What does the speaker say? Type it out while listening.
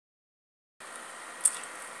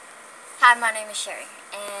Hi, my name is Sherry,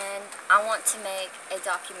 and I want to make a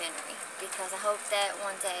documentary because I hope that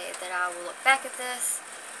one day that I will look back at this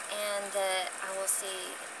and that I will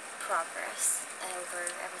see progress over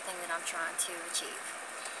everything that I'm trying to achieve.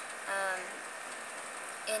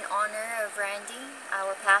 In honor of Randy,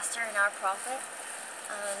 our pastor and our prophet,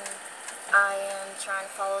 I am trying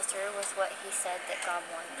to follow through with what he said that God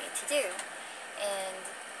wanted me to do. And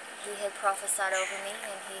he had prophesied over me,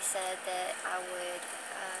 and he said that I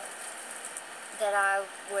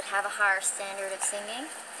would have a higher standard of singing,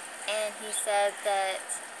 and he said that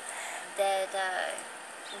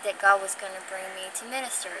God was going to bring me to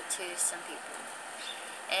minister to some people.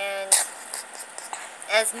 And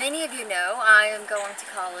as many of you know, I am going to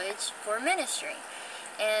college for ministry,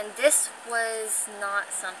 and this was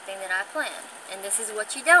not something that I planned, and this is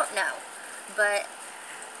what you don't know, but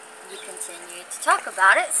you continue to talk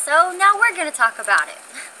about it, so now we're going to talk about it.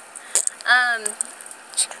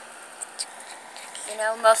 You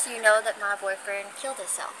know, most of you know that my boyfriend killed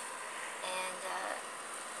himself,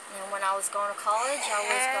 and when I was going to college, I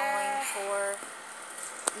was going for,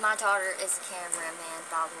 my daughter is a cameraman,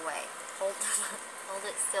 by the way, hold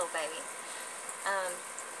it still, baby.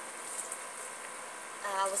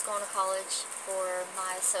 I was going to college for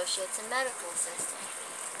my associates in medical assistant,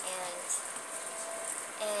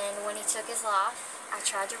 and when he took his life, I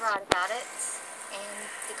tried to write about it, and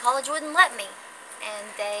the college wouldn't let me, and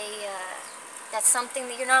that's something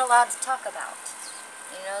that you're not allowed to talk about.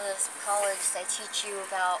 You know, this college, they teach you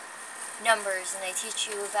about numbers, and they teach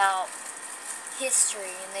you about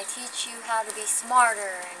history, and they teach you how to be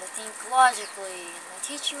smarter, and to think logically, and they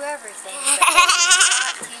teach you everything, but they do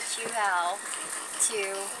not teach you how to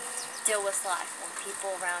deal with life when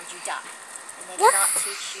people around you die. And they do not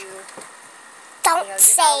teach you, Don't you're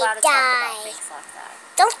say not allowed to talk die. about things like that.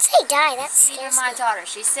 Don't say die, that's Even scary. my daughter,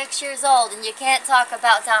 she's 6 years old, and you can't talk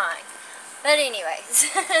about dying. But anyways,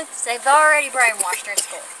 they've already brainwashed her in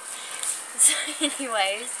school. So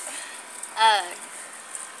anyways,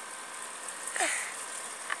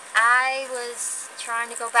 I was trying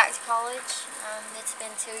to go back to college. It's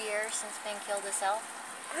been 2 years since Ben killed himself.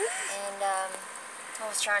 And I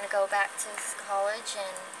was trying to go back to college,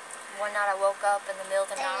 and one night I woke up in the middle of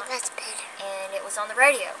the night, That's better. and it was on the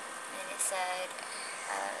radio, and it said,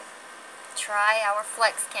 try our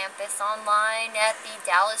Flex campus online at the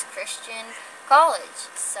Dallas Christian College.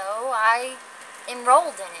 So I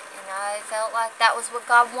enrolled in it, and I felt like that was what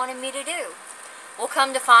God wanted me to do. Well,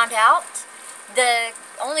 come to find out, the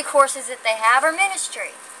only courses that they have are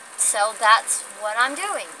ministry. So that's what I'm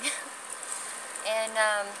doing. And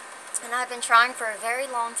I've been trying for a very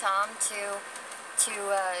long time to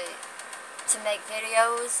make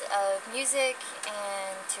videos of music,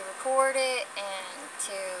 and to record it, and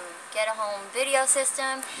to get a home video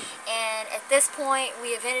system. And at this point,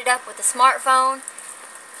 we have ended up with a smartphone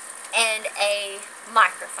and a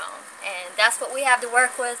microphone, and that's what we have to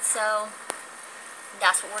work with, so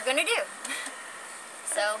that's what we're going to do.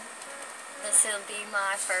 So this will be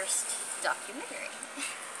my first documentary.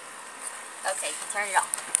 Okay, you can turn it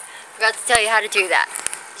off. Forgot to tell you how to do that.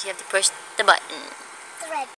 You have to push the button.